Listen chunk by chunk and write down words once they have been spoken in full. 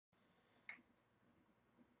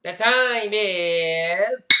The time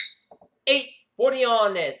is 8:40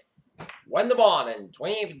 on this Wednesday morning,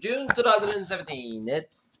 28th June 2017.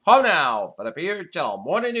 It's home now for the Pure Chill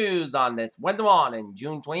Morning News on this Wednesday morning,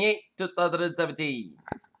 June 28th, 2017.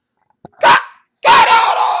 Get out!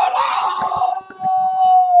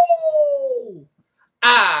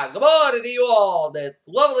 Good morning to you all this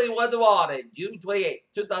lovely Wednesday morning, June 28th,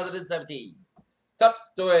 2017. Top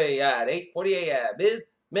story at 8:40 a.m. is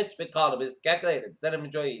Mitch McConnell is calculated. Senate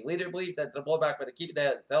Majority Leader believes that the blowback for the keeping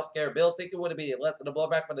the health care bill secret would be less than the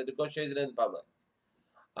blowback for the negotiation in public.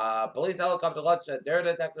 Police helicopter launched a daring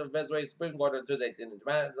attack on the Venezuela Supreme Court on Tuesday in the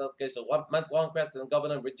dramatic escalation of 1 month-long precedent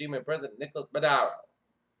government regime and President Nicolas Maduro.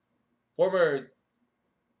 Former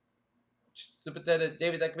Superintendent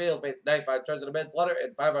David Camille faced 95 charges of manslaughter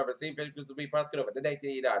and 5 of received victims will be prosecuted over the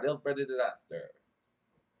 1989 Hillsborough disaster.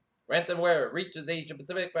 Ransomware reaches Asia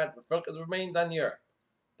Pacific, but the focus remains on Europe.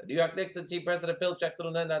 The New York Knicks and team president Phil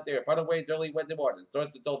Jackson out there parted ways early Wednesday morning,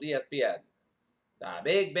 sources told ESPN. The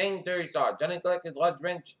Big Bang Theory star Johnny Glick's large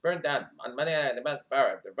ranch burned down on Monday night in mass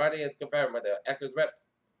fire after Friday is confirmed by the actor's reps,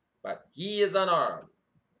 but he is unarmed.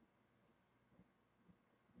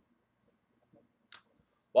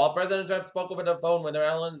 While President Trump spoke over the phone with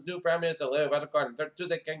Ireland's new Prime Minister Leo Varadkar on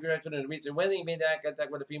Tuesday, congratulating the recent win, he made the eye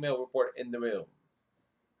contact with a female reporter in the room.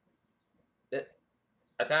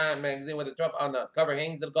 A Time magazine with a Trump on the cover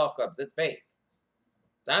hangs the golf clubs. It's fake.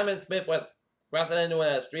 Simon Smith was crossing into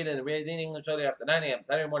a street in the English shortly after 9 a.m.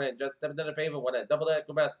 Saturday morning, just stepped into the pavement when a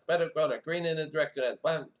double-decker bus sped across a green in his direction as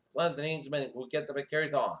slams an Englishman who gets up and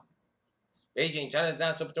carries on. Beijing, China's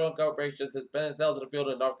National Petroleum Corporation, suspended sales of the field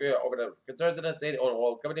in North Korea over the concerns in the state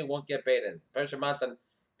oil company won't get paid, and pressure mounts on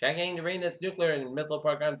Pyongyang to rein its nuclear and missile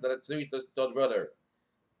programs that its research told Reuters.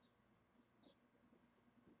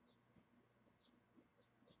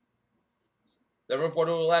 The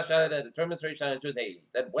reporter who last shot at the Trump administration on Tuesday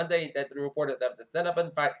said Wednesday that the reporters have to stand up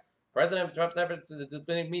and fight President Trump's efforts to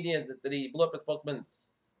discipline media that he blew up a spokesman's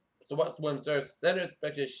Senator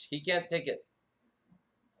suspicious he can't take it.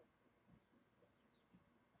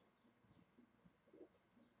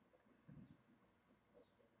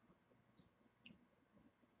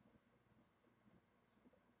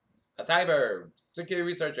 A cyber security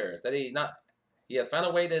researcher said he has found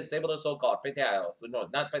a way to disable the so-called PTI, so no,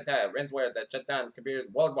 not PTI, ransomware that shuts down computers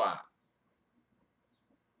worldwide.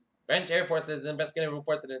 French Air Force is investigating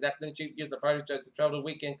reports that the acting-in-chief used a private jet to travel to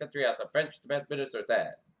weekend country, as a French defense minister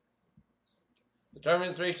said. The Trump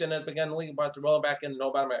administration has begun the legal process to roll back in the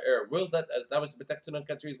Obama era rule that established protection of the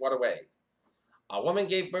country's waterways. A woman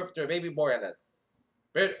gave birth to a baby boy on a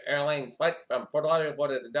Spirit Airlines flight from Fort Lauderdale,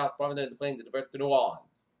 Florida to Dallas, prompting the plane to divert to New Orleans.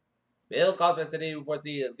 Bill Cosby said he reports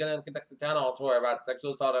he is going to conduct a town hall tour about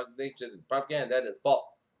sexual assault accusations, propaganda that is false.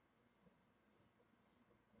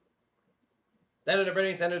 Senator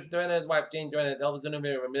Bernie Sanders and his wife Jane joined a television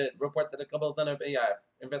interview amid reports that the couple is under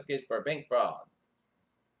investigation for bank fraud.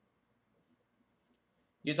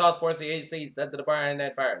 Utah's forestry agency said that the Brian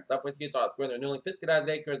Night fire in southwest Utah is growing nearly 50,000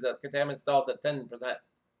 acres as contaminant stalls at 10%.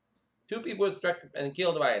 2 people were struck and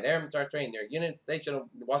killed by an airman train near Union Station of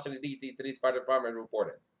Washington, D.C. City's fire department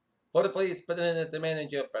reported. Florida police put in this man in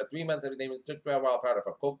jail for 3 months after they mistook wild powder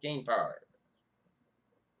for cocaine powder.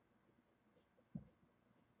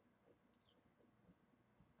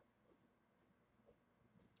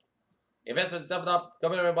 Investors dumped up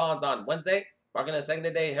government bonds on Wednesday, marking the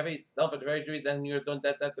second day heavy sell-off of treasuries and Eurozone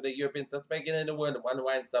debt after the European central bank in the world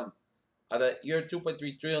unwind some of the year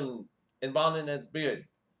 2.3 trillion in bond in its period.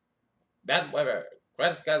 Bad weather.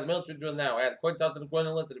 Credit skies military drill now and coin toss of the growing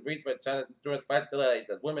list of the breeze by China's tourist flight delays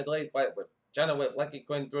as women delays flight with China with lucky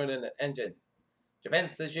coin thrown in the engine.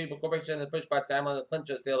 Japan's Toshiba Corporation has pushed back time on the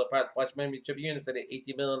clincher sale of price flash memory chip units at the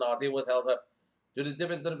 $18 million deal was held up due to the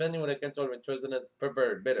difference in opinion with the consortium chosen as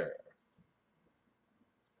preferred bidder.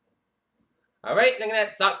 Alright, looking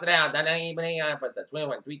at stock down 99 points at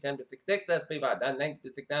 21,310.66, SP5 down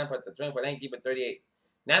 90.69 points at 24,19.38.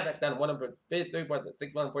 Nasdaq down 153 points at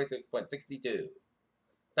 6,146.62.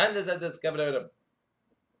 Scientists have discovered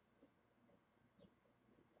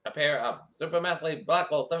a pair of supermassively black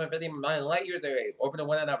holes 750 light years away, orbiting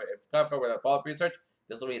one another. If confirmed with a follow-up research,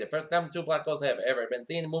 this will be the first time 2 black holes have ever been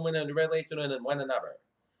seen moving in relation to one another.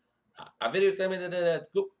 A video claiming that the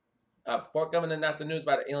scoop forthcoming in NASA news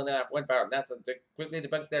about the alien went viral. NASA quickly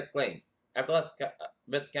debunked their claim. After last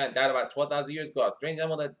Viscount died about 12,000 years ago, a strange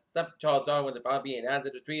animal that stopped Charles Darwin to found being added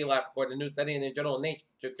to the tree of life according to a new study in the journal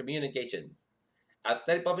Nature Communications. A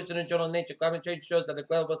study published in the journal Nature Climate Change shows that the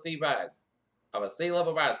global sea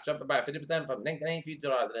level rise jumped by 50% from 1993 to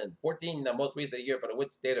 2014, the most recent year for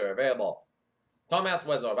which data are available. Thomas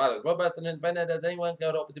was about as robust and independent as anyone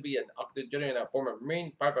could hope to be, an octave junior and a former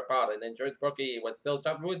Marine, private pilot, and insurance broker. He was still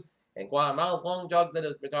chopped wood and going miles long jogs at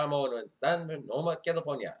his retirement home in San Sonoma,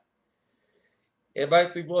 California. It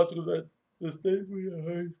basically walked through the state with the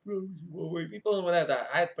highest people who have the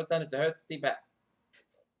highest percentage of health defects.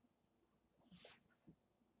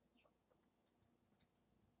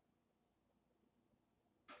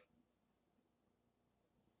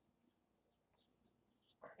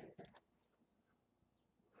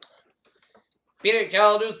 Peter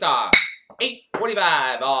Chaldustar,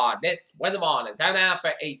 8:45 on this Wednesday morning. Time now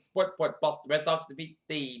for a sports report. Boston Red Sox defeat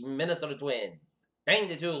the Minnesota Twins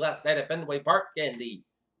 9-2 last night at Fenway Park. And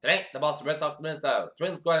tonight, the Boston Red Sox Minnesota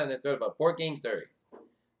Twins go on in their third of a 4-game series.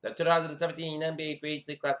 The 2017 NBA free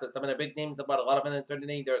agency class has some of the big names about a lot of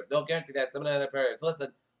uncertainty. There is no guarantee that some of the players listed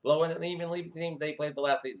below and even leaving teams they played the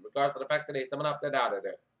last season, regardless of the fact that they someone opted out of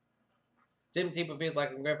there. Tim Tebow feels like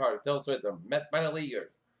a grandfather tells Switzer, Mets minor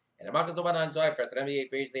leaguers. And the markets open on July 1st at NBA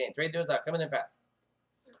free agency, and trade news are coming in fast.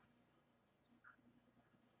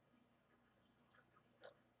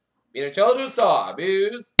 Peter Childers saw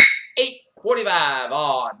Booze 8:45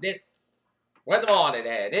 on this Wednesday morning,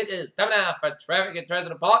 and it is time now for traffic and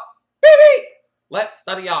transit report. Let's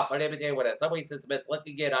study off our day with a subway system it's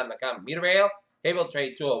looking good on the commuter rail. Havel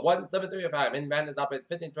trade 201 7305 inbound is up at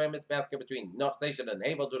 15-20 minutes basket between North Station and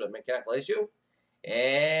Havel due to mechanical issue.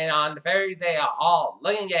 And on the ferries, they are all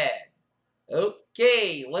looking good.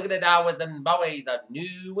 Okay, look at the Dowers and Bowies of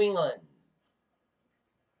New England.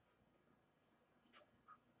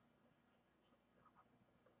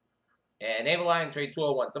 And Naval Line trade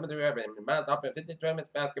 201, 7311, inbound up at 15-20 minutes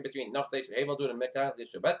basket between North Station and Havel due to mechanical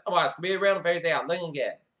issue. But otherwise, could be a rail and ferries, they are looking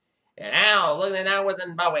good. And now, looking at Dowers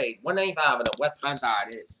and Bowies, 195 on the westbound side.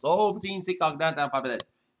 It's so between Seacock downtown Providence.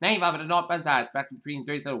 95 on the northbound side, back between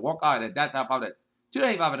 37 Walk Island and downtown Providence.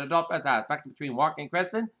 295 on the northbound side, back between Walk and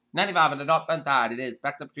Crescent. 95 on the northbound side, it is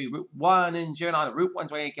back up between Route 1 and Sheridan, Route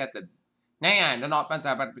 128 Canton. 99 on the northbound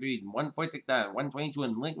side, back between 146 and 122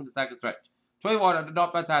 and Lincoln to Cycle Stretch. 21 on the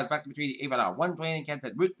northbound side, back between 8 and 120 and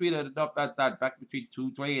Canton. Route 3 on the northbound side, back between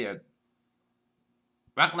 228 and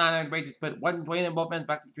Rock 9 and Bridges Split. 120 in both ends,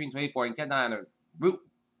 back between 24 and Canton and Route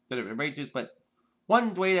to the Bridges Split.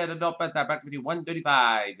 120 at the northbound side, back between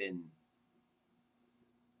 135 and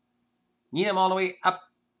Needham all the way up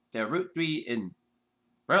to Route 3 in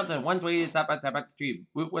Burlington. 120 is southbound side, back between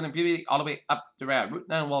Route 1 and Puberty all the way up to Route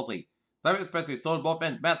 9 in Wellesley. Cyber Expressway sold both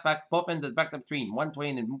ends. Mass back both ends is backed up between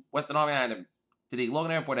 120 and Western Oregon to the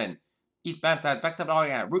Logan Airport end. Eastbound side backed up to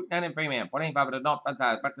Oregon. Route 9 in Freeman. 495 at the northbound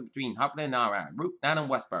side backed up between Hopkins and Oregon. Route 9 in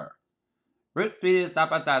Westburg. Route 3 is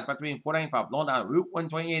southbound side back between 495 Long down Route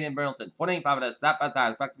 128 in Burlington. 495 at the southbound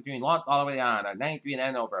side back between Lawrence all the way down to 93 in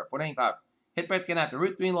Andover. 495 hit break again after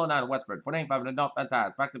Route 3 in Long down Westford. 495 at the northbound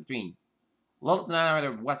side back between Littleton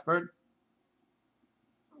and Westford.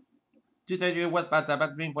 233 westbound side back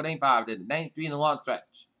between 495 and 93 in the long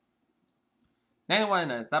stretch.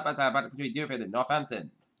 91 and southbound side back between Deerfield and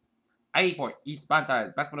Northampton. 84 eastbound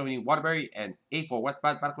side back between Waterbury and 84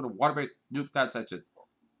 westbound back between Waterbury Snoop side sections.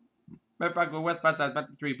 Back between westbound side back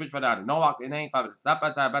between Bridgeport down and Norwalk and 95 and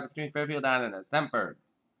southbound side back between Fairfield down and Sanford.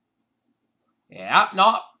 Yeah, up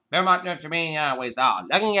north, Fairmont, North Germania, ways out.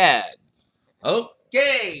 Looking at.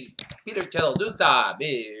 Okay, Peter Chittle, do stop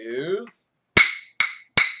is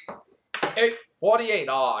 8:48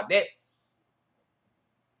 on this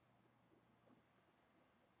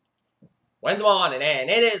Wednesday morning, and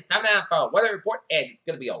it is time now for a weather report, and it's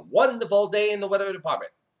going to be a wonderful day in the weather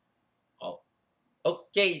department. Oh,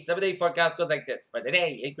 okay, 7-day forecast goes like this. For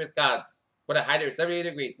today, increased clouds with a high of 78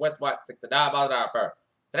 degrees, west what 69 miles an hour for.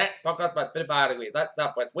 Tonight, forecast about 55 degrees, that's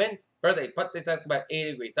southwest wind. Thursday, put this about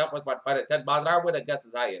 80 degrees, southwest about 5 to 10 miles an hour with a gust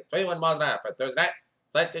as high as 21 miles an hour for Thursday night.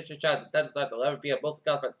 Slight temperature change at 10 to 11 p.m. Most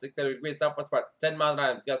clouds about 60 degrees, southwest about 10 miles an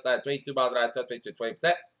hour, gust at 22 miles an hour, temperature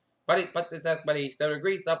 20%. Friday, put this at 87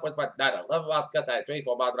 degrees, southwest about 9 to 11 miles, gust at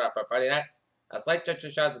 24 miles an hour for Friday night. A slight temperature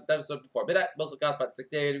change at 10 to 11 before midnight. Most clouds about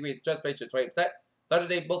 68 degrees, temperature 20%.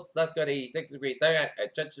 Saturday, most clouds got 86 degrees, Saturday night, and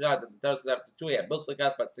temperature change at 10 to 2 a.m. Most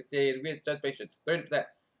clouds about 68 degrees, temperature 30%.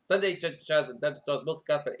 Sunday, temperatures and thunderstorms, most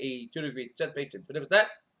clouds about 82 degrees, temperature 20%.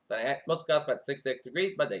 Sunday night, most clouds about 66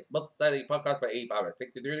 degrees. Monday, most Saturday, forecast about 85 or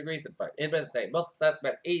 63 degrees. And for Wednesday, most clouds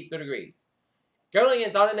about 82 degrees. Currently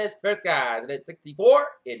in Taunton, it's fair skies, and it's 64.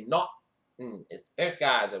 In North, it's fair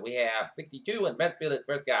skies, and we have 62. In Mansfield, it's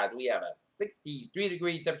fair skies, we have a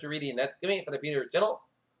 63-degree temperature reading. That's going to be for the Peter Channel.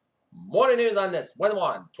 Morning news on this.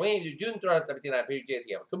 1-1, 20th of June 2017. I'm Peter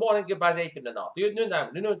JC. Good morning, goodbye, day to the north. See you at noontime.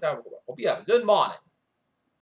 Hope you have a good morning.